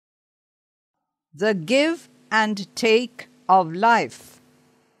The give and take of life.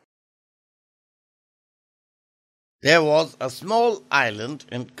 There was a small island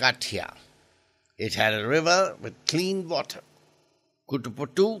in Kathia. It had a river with clean water.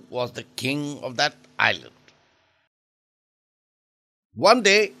 Kutuputu was the king of that island. One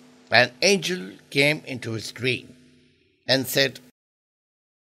day, an angel came into his dream and said,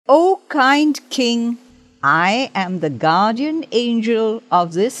 O kind king, I am the guardian angel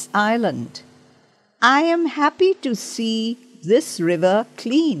of this island. I am happy to see this river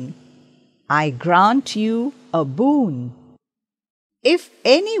clean. I grant you a boon. If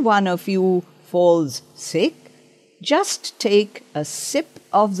any one of you falls sick, just take a sip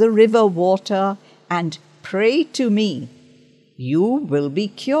of the river water and pray to me. You will be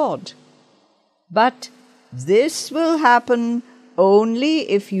cured. But this will happen only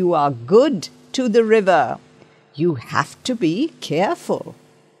if you are good to the river. You have to be careful.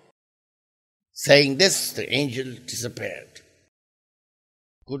 Saying this, the angel disappeared.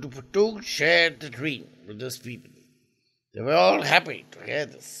 Kutuputu shared the dream with his people. They were all happy to hear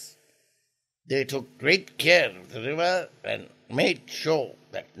this. They took great care of the river and made sure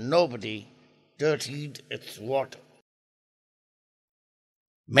that nobody dirtied its water.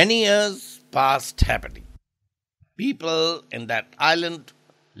 Many years passed happily. People in that island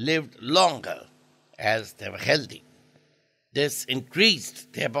lived longer as they were healthy. This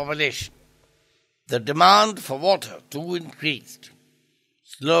increased their population. The demand for water too increased.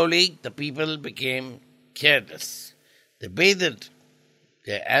 Slowly, the people became careless. They bathed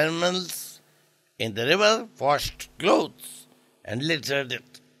their animals in the river, washed clothes, and littered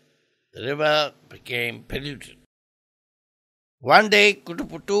it. The river became polluted. One day,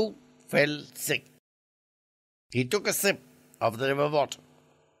 Kutuputu fell sick. He took a sip of the river water.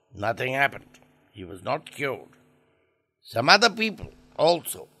 Nothing happened. He was not cured. Some other people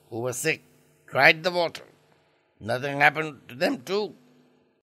also who were sick tried the water. Nothing happened to them too.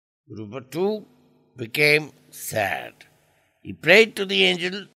 Kutuputu became sad. He prayed to the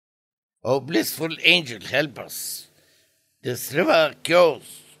angel, O blissful angel, help us. This river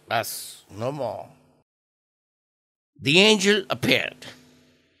cures us no more. The angel appeared.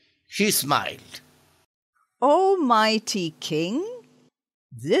 She smiled. O mighty king,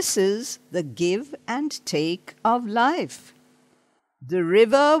 this is the give and take of life. The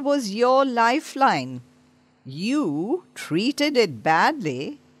river was your lifeline. You treated it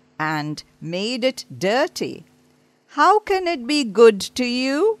badly and made it dirty. How can it be good to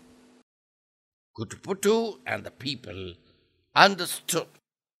you? Kutuputu and the people understood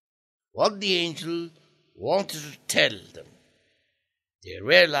what the angel wanted to tell them. They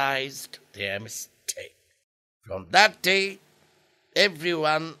realized their mistake. From that day,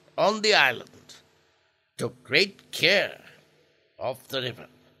 everyone on the island took great care of the river.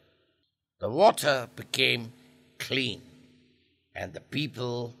 The water became clean, and the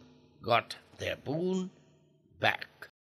people got their boon back.